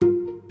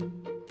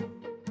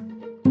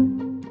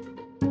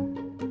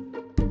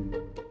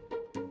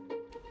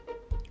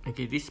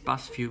Okay, these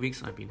past few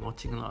weeks I've been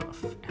watching a lot of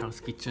Hell's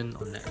Kitchen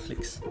on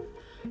Netflix.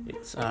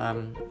 It's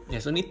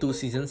there's only 2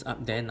 seasons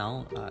up there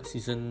now,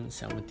 season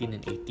 17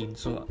 and 18.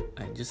 So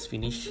I just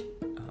finished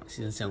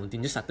season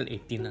 17, just started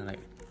 18, like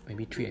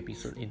maybe 3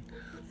 episodes in.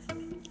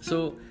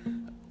 So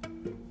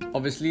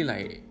obviously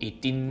like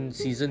 18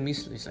 season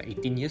means it's like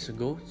 18 years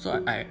ago. So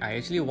I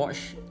actually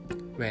watched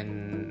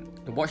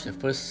the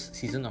first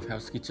season of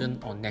Hell's Kitchen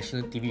on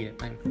national TV at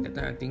that time. That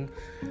time I think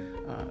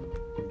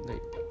the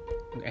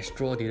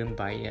Astro didn't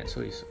buy it yet,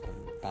 so it's on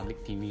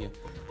public TV.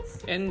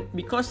 And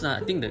because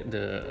I think that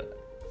the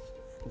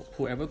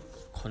whoever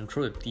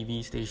control the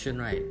TV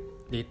station, right,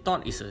 they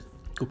thought it's a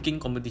cooking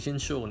competition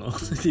show, no?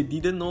 So they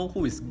didn't know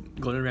who is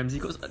Gordon Ramsay,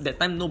 because at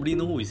that time nobody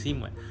know who is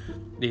him, right?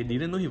 They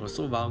didn't know he was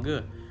so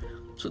vulgar.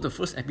 So the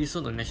first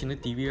episode on national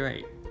TV,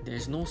 right,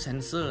 there's no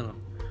censor, no?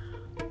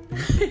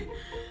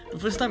 The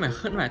first time I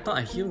heard, right, I thought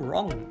I hear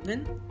wrong.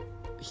 Then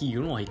he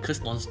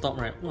cursed non-stop,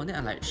 right? Oh, then I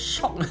like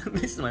shocked.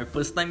 This is my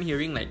first time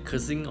hearing like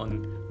cursing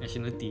on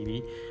national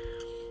TV.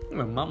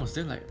 My mom was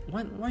just like,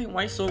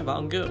 why so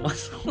vulgar?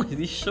 What is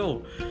this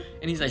show?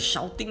 And he's like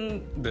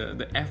shouting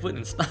the F word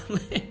and stuff.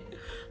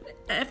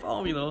 F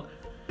off,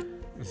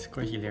 It's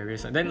quite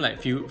hilarious. And then like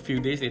few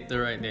days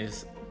later, right,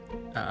 there's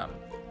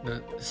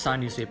the Sun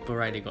newspaper,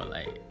 right, they got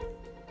like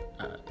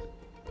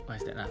what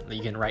is that? Like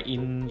you can write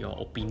in your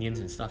opinions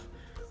and stuff.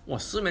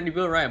 So many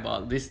people write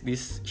about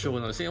this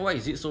show, say why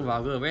is it so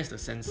vulgar? Where's the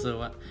censor?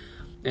 What?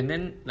 And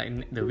then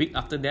like the week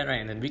after that,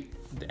 right, and then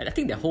I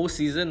think the whole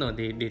season, I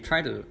think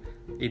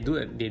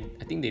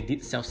they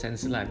did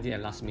self-censor, like did a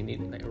last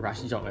minute like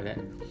rush job like that.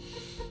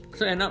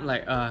 So end up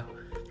like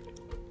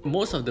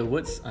most of the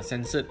words are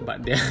censored,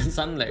 but there are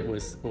some like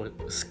was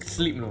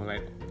slip,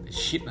 like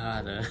shit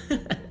that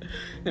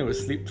will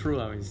slip through.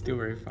 It's still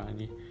very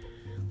funny.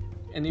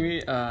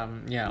 Anyway,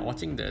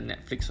 watching the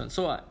Netflix one.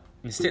 So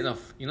instead of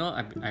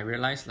I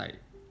realized like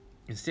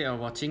instead of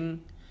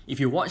watching, if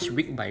you watch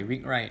week by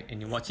week, right,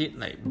 and you watch it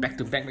like back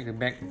to back,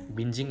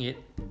 binging it,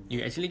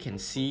 you actually can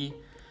see.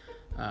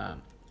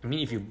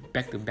 If you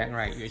back to back,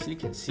 right, you actually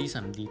can see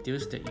some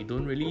details that you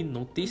don't really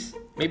notice.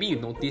 Maybe you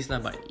notice lah,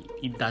 but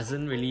it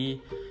doesn't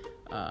really.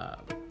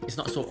 It's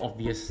not so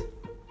obvious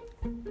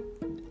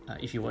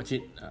if you watch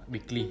it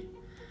weekly.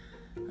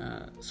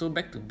 So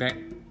back to back,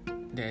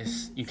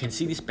 you can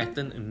see this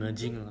pattern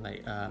emerging.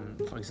 Like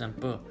for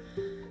example,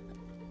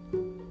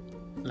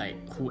 like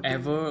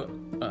whoever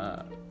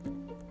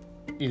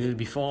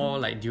before,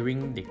 like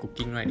during the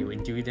cooking, right, they will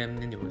interview them,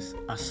 then they will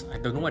ask, I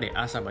don't know what they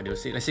ask, but they will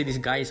say, let's say this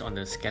guy is on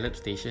the scallop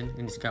station,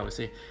 and this guy will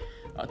say,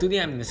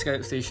 today I'm in the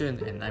scallop station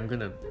and I'm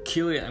gonna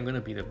kill it, I'm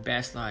gonna be the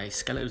best, like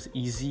scallop is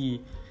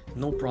easy,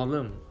 no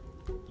problem.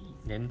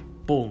 Then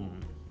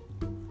boom,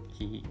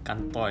 he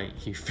kantoi,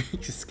 his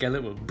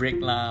scallop will break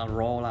lah,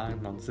 raw lah,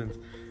 nonsense.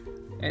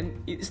 And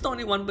it's not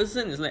only one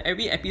person, it's like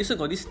every episode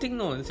got this thing,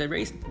 no? It's like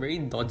very, very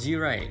dodgy,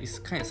 right? It's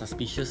kind of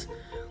suspicious.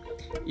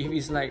 If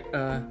it's like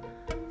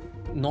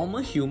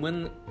normal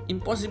human,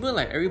 impossible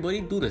like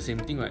everybody do the same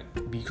thing, right?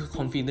 Be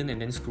confident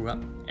and then screw up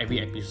every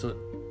episode.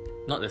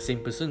 Not the same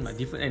person, but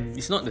different. And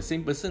it's not the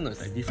same person, it's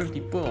like different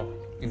people,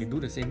 and they do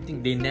the same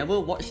thing. They never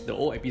watch the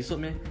old episode,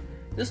 man.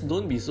 Just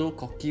don't be so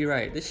cocky,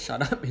 right? Just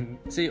shut up and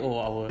say,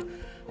 I'll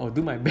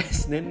do my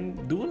best. Then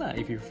do lah.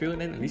 If you fail,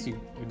 then at least you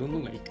don't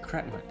look like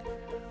crap, right?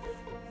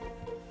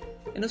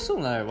 And also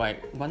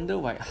like wonder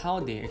how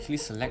they actually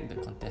select the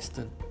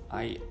contestant.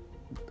 I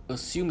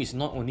assume it's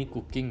not only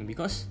cooking,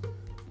 because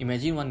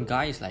imagine one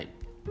guy is like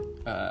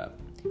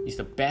he's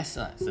the best,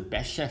 it's the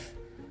best chef.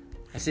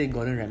 Let's say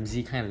Gordon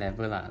Ramsay kind of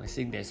level lah. Let's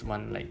say there's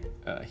one like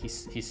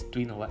his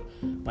twin or what,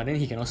 but then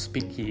he cannot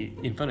speak. He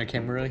in front of the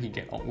camera he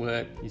get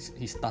awkward.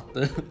 He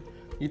stutter.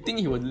 You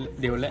think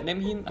they will let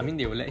them in?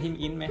 They will let him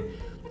in, man.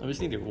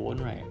 Obviously they won't,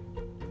 right?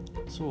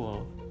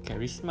 So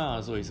charisma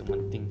also is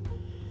one thing.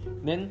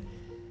 Then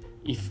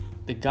if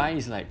the guy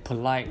is like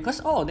polite,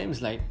 because all of them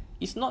is like,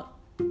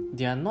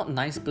 they are not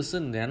nice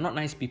person, they are not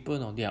nice people,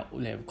 no. They are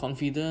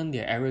confident,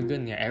 they are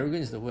arrogant. Yeah,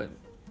 arrogant is the word.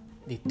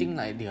 They think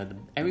like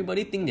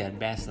everybody think they are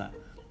best lah.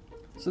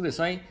 So that's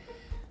why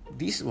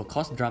this will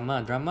cause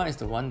drama. Drama is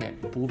the one that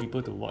pull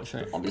people to watch,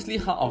 right? Obviously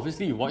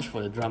you watch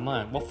for the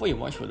drama. What for you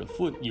watch for the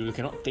food? You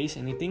cannot taste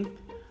anything.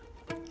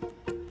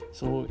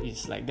 So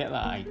it's like that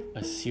lah. I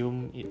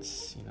assume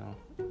it's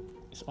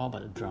it's all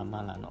about the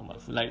drama lah, not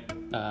about food. Like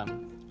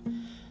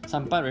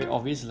some part very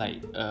obvious,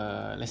 like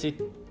let's say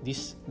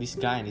this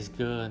guy and this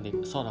girl, they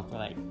sort of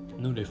like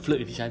they flirt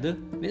with each other.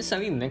 Then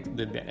suddenly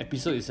the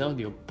episode itself,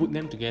 they'll put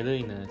them together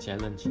in a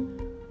challenge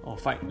or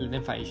let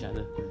them fight each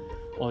other.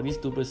 Or these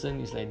two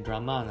person is like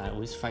drama, like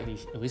always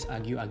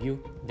argue.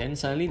 Then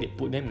suddenly they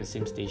put them in the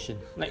same station.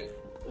 Like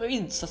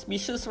very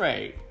suspicious,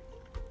 right?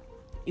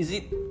 Is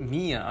it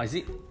me? Is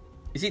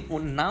it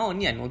now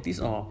only I notice,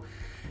 or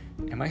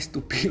am I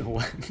stupid or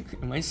what?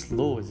 Am I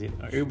slow? Is it?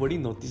 Or everybody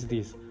notice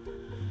this?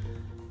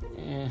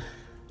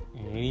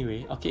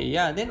 Anyway, okay,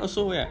 yeah. Then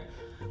also, I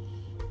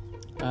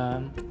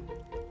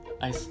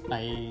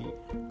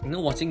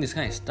watching this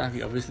kind of stuff,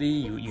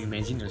 you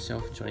imagine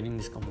yourself joining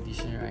this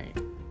competition, right?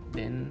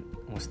 then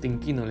I was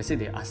thinking, let's say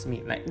they asked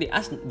me, like they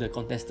asked the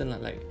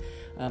contestant, like,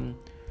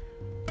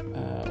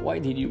 why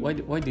do you want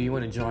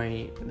to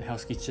join the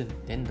Hell's Kitchen?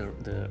 Then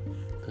the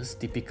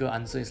typical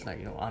answer is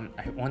like,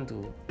 I want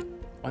to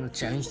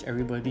challenge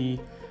everybody.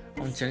 I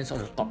want to challenge all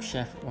the top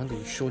chef. I want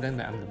to show them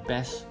that I'm the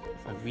best.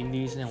 If I win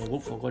this, then I'll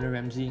work for Gordon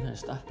Ramsay kind of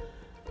stuff.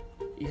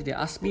 If they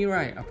ask me,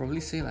 right, I'll probably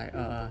say like,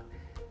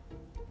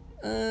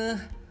 I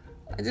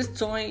just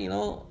joined,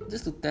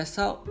 just to test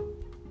out.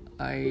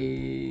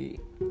 I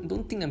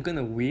don't think I'm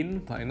gonna win,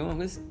 but I'm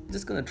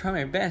just gonna try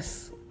my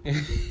best.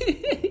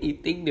 You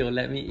think they'll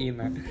let me in,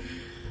 right?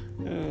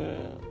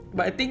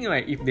 But I think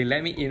like if they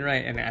let me in,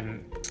 right, and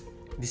I'm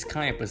this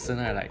kind of person,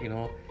 right, like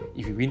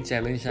if you win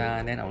challenge,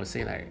 then I would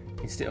say like,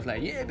 instead of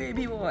like, yeah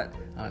baby what,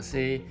 I would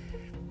say,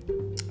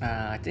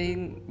 I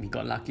think we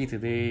got lucky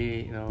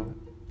today,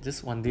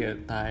 just one day at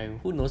a time.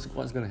 Who knows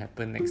what's gonna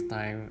happen next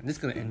time? I'm just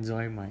gonna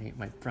enjoy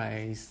my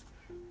prize.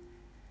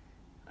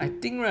 I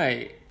think,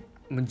 right,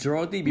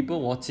 majority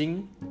people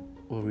watching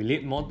will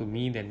relate more to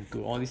me than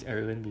to all these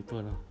arrogant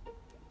people.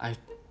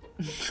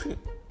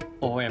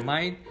 Or am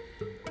I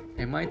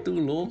too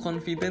low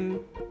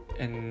confident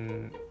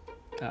and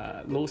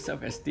low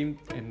self-esteem,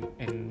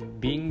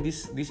 and being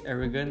this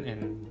arrogant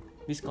and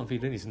this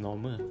confident is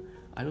normal?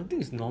 I don't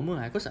think it's normal,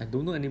 because I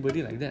don't know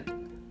anybody like that.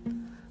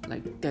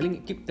 Like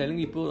keep telling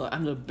people,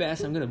 I'm the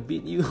best, I'm gonna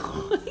beat you.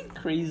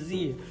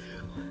 Crazy.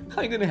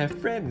 How are you gonna have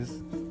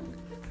friends?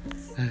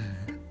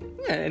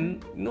 Yeah,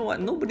 and you know what?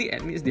 Nobody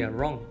admits they are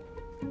wrong.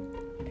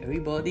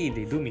 Everybody,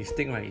 they do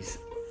mistake, right? It's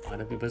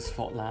other people's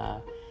fault lah.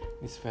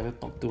 This fella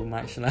talk too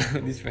much lah.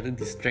 This fella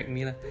distract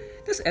me lah.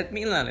 Just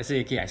admit lah. Let's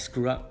say, okay, I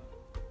screw up.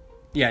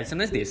 Yeah,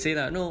 sometimes they say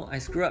that, no, I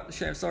screw up,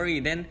 chef,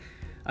 sorry. Then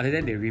after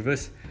that they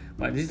reverse.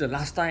 But this is the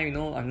last time,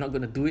 I'm not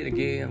gonna do it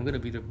again. I'm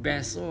gonna be the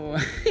best. So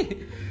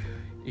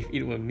if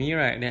it were me,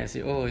 right, then I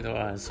say,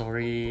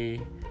 sorry.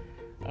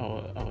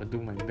 I'll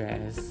do my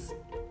best.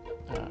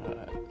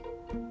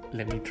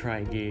 Let me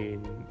try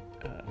again.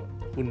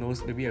 Who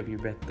knows, maybe I'll be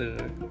better.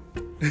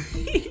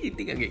 You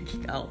think I get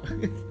kicked out?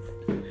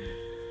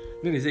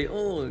 Then they say,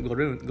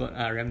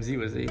 Ramsay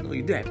will say, no,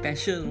 you do have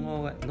passion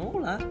or what? No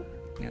lah.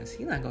 Yeah,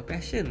 see lah, I got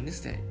passion.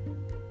 Just that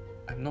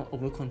I'm not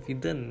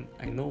overconfident.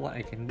 I know what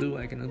I can do,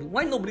 what I cannot do.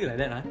 Why nobody like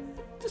that?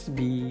 Just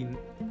be,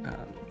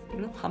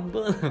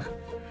 humble.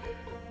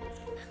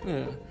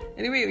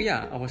 Anyway,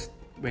 yeah,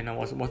 when I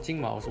was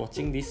watching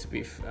this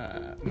with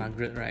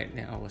Margaret, right?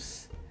 Then I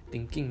was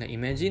thinking that,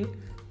 imagine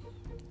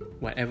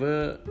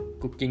whatever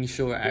cooking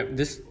show, I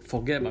just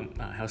forget about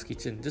Hell's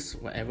Kitchen,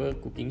 just whatever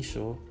cooking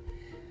show,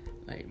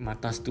 like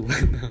Mata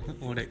Stewart,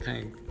 all that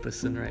kind of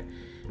person, right?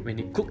 When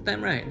it cook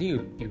time, right,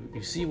 then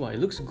you see what it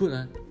looks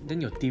good, then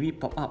your TV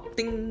pop up,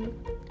 ting,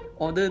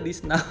 order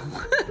this now.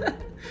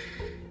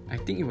 I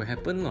think it will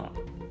happen,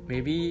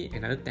 maybe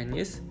another 10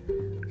 years.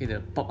 Okay, the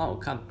pop up will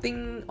come,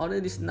 ting, order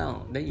this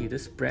now. Then you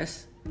just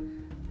press,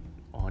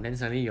 then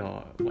suddenly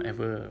your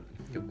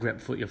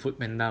Grab food, your Food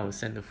Panda will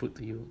send the food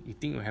to you. You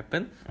think it will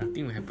happen? I think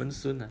it will happen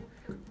soon.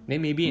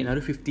 Then maybe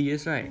another 50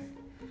 years, right?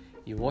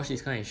 You watch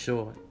this kind of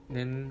show,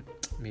 then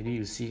maybe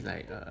you see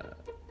like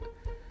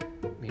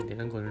maybe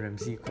then Gordon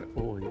Ramsay quite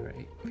old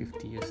already, right?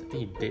 50 years, I think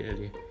he dead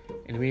already.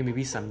 Anyway,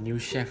 maybe some new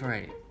chef,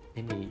 right?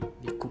 Then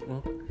they cook,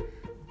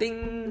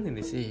 ding, and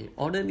they say,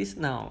 order this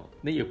now.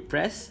 Then you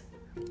press,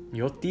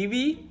 your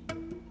TV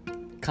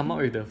come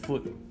out with the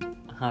food.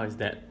 How is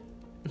that?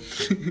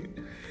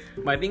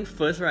 But I think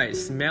first, right,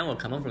 smell will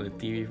come out from the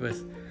TV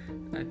first.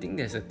 I think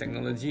there's a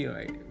technology,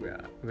 right,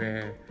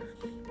 where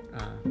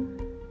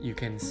you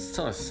can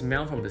sort of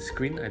smell from the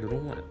screen. I don't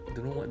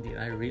know what did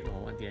I read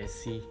or what did I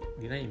see.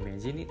 Did I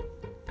imagine it?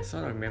 I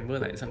sort of remember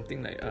like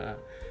something like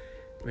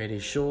where they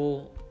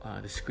show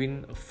the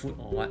screen of food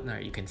or what,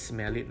 you can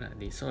smell it.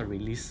 They sort of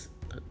release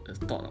a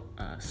thought,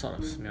 sort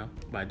of smell.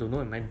 But I don't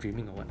know, am I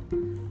dreaming or what?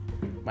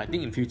 But I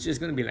think in future it's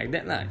gonna be like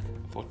that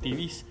for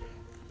TVs.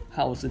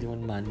 How also they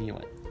want money or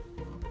what?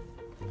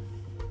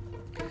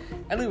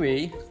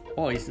 Anyway,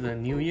 it's the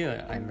new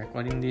year. I'm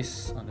recording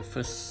this on the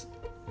 1st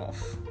of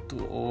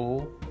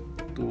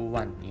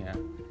 2021. Yeah.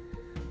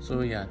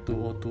 So yeah,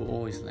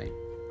 2020 is like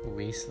a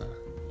waste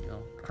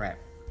crap.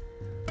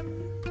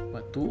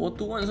 But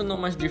 2021 is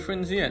not much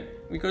difference yet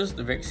because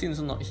the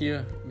vaccines are not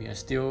here. We are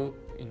still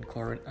in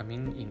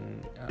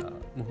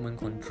movement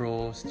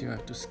control. Still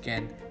have to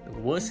scan. The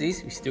worst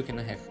is we still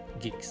cannot have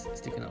gigs.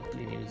 Still cannot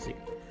play music.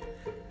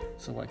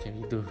 So what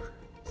can we do?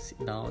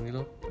 Sit down,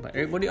 But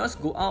everybody else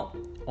go out.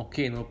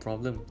 Okay, no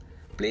problem.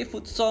 Play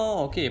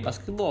futsal, okay.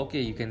 Basketball, okay.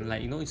 You can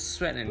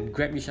sweat and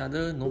grab each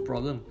other, no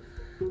problem.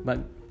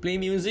 But play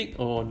music,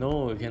 oh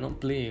no, you cannot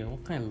play.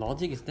 What kind of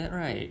logic is that,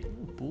 right?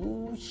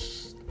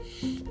 Bullshit.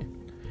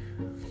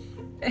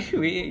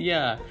 Anyway,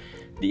 yeah.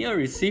 Did you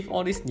receive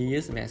all this New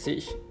Year's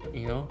message?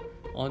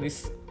 All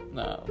this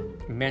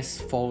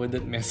mass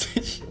forwarded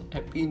message.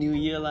 Happy New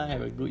Year lah,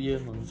 have a good year,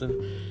 nonsense.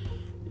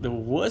 The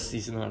worst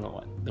is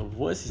the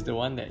worst is the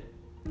one that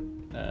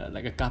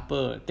like a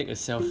couple take a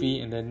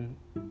selfie and then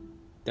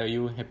tell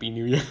you Happy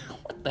New Year.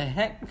 What the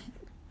heck?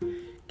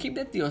 Keep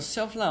that to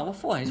yourself lah. What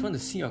for? I just want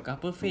to see your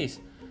couple face.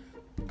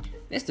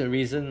 That's the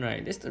reason, right?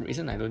 That's the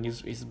reason I don't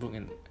use Facebook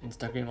and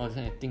Instagram all the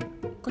time. I think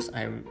because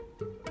I'm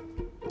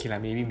okay lah,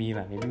 maybe me,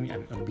 I'm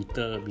a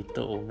bitter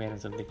old man or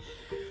something.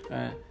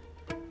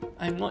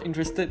 I'm not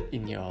interested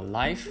in your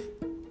life.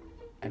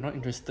 I'm not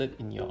interested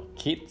in your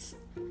kids.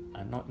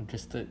 I'm not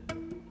interested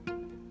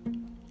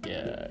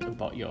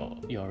about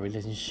your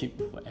relationship,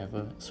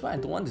 whatever. So I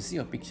don't want to see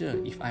your picture.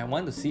 If I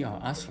want to see, I'll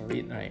ask for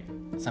it, right?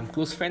 Some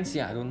close friends,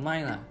 I don't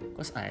mind lah,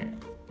 because I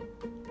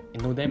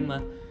know them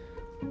mah.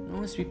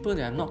 Those people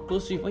that I'm not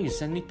close with, why you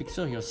send me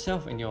picture of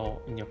yourself and your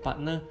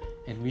partner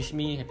and wish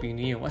me Happy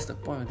New Year? What's the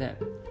point of that?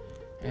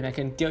 And I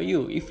can tell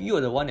you, if you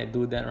are the one that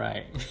do that,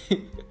 right,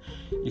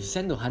 you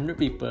send to 100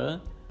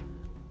 people,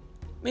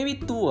 maybe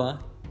two of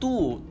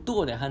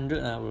the 100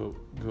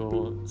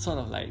 will sort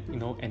of like,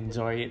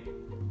 enjoy it.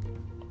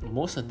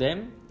 Most of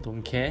them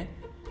don't care,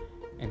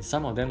 and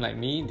some of them like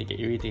me, they get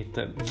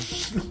irritated.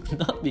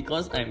 Not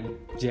because I'm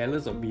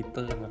jealous or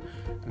bitter.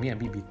 I mean, I'm a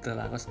bit bitter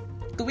lah, because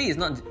to me it's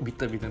not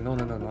bitter. No,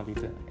 not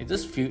bitter. I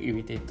just feel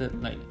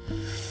irritated. Like,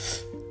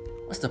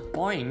 what's the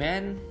point,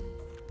 man?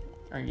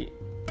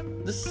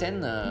 Just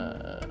send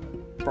a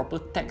proper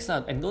text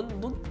out and don't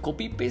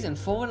copy paste and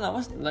forward lah.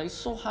 What's like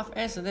so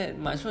half-assed like that?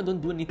 Might as well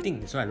don't do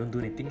anything. So I don't do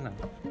anything lah.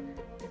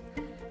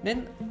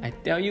 Then I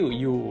tell you,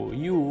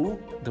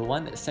 the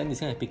one that sent this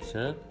kind of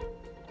picture,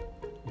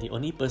 the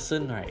only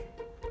person, right,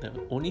 the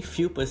only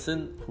few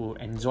person who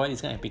enjoy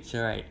this kind of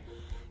picture, right,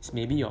 is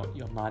maybe your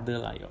mother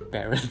lah, your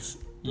parents,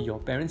 your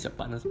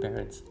partner's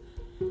parents,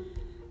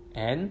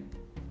 and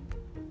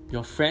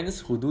your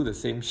friends who do the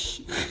same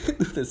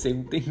do the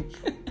same thing.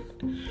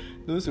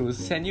 Those who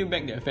send you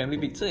back their family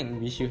picture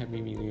and wish you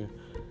Happy New Year.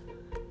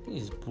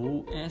 This is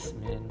bull ass,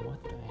 man. What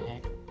the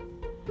heck?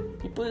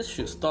 People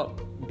should stop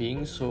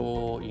being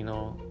so,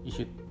 you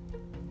should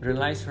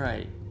realize,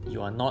 right,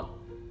 you are not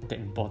that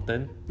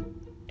important,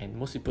 and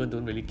most people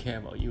don't really care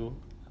about you.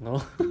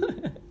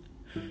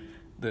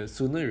 The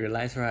sooner you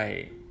realize,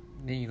 right,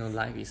 then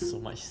life is so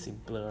much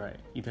simpler, right?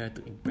 You don't have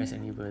to impress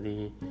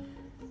anybody.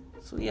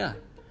 So yeah,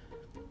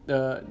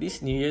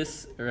 this New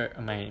Year's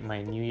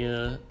my New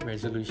Year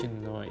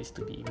resolution, is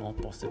to be more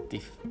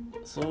positive.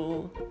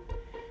 So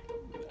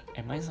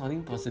am I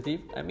sounding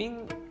positive? I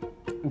mean,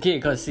 okay,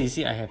 because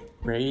see, I have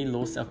very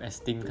low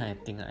self-esteem kind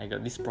of thing. I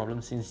got this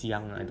problem since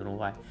young. I don't know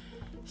why.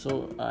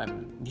 So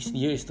this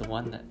year is the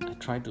one that I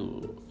try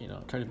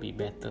to be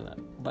better.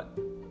 But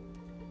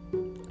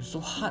it's so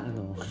hard,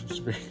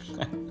 It's very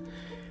hard.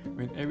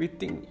 When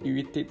everything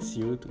irritates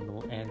you to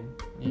no end,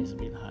 it's a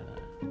bit hard.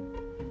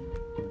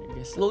 I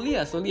guess slowly.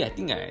 I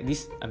think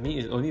it's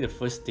only the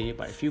first day,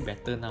 but I feel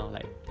better now.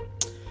 Like,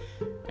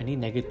 any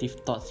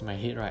negative thoughts in my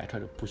head, right, I try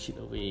to push it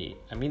away.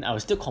 I mean, I will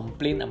still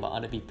complain about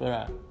other people,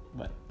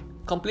 but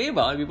complaining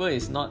about other people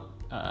is not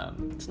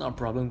it's not a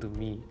problem to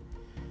me.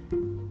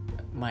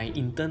 My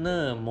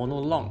internal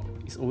monologue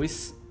is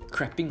always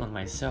crapping on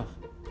myself,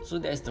 so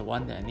that's the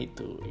one that I need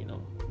to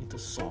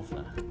solve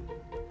lah.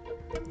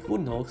 Who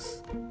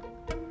knows?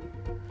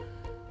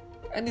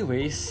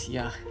 Anyways,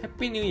 yeah,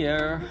 Happy New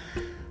Year.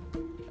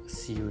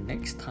 See you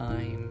next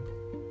time.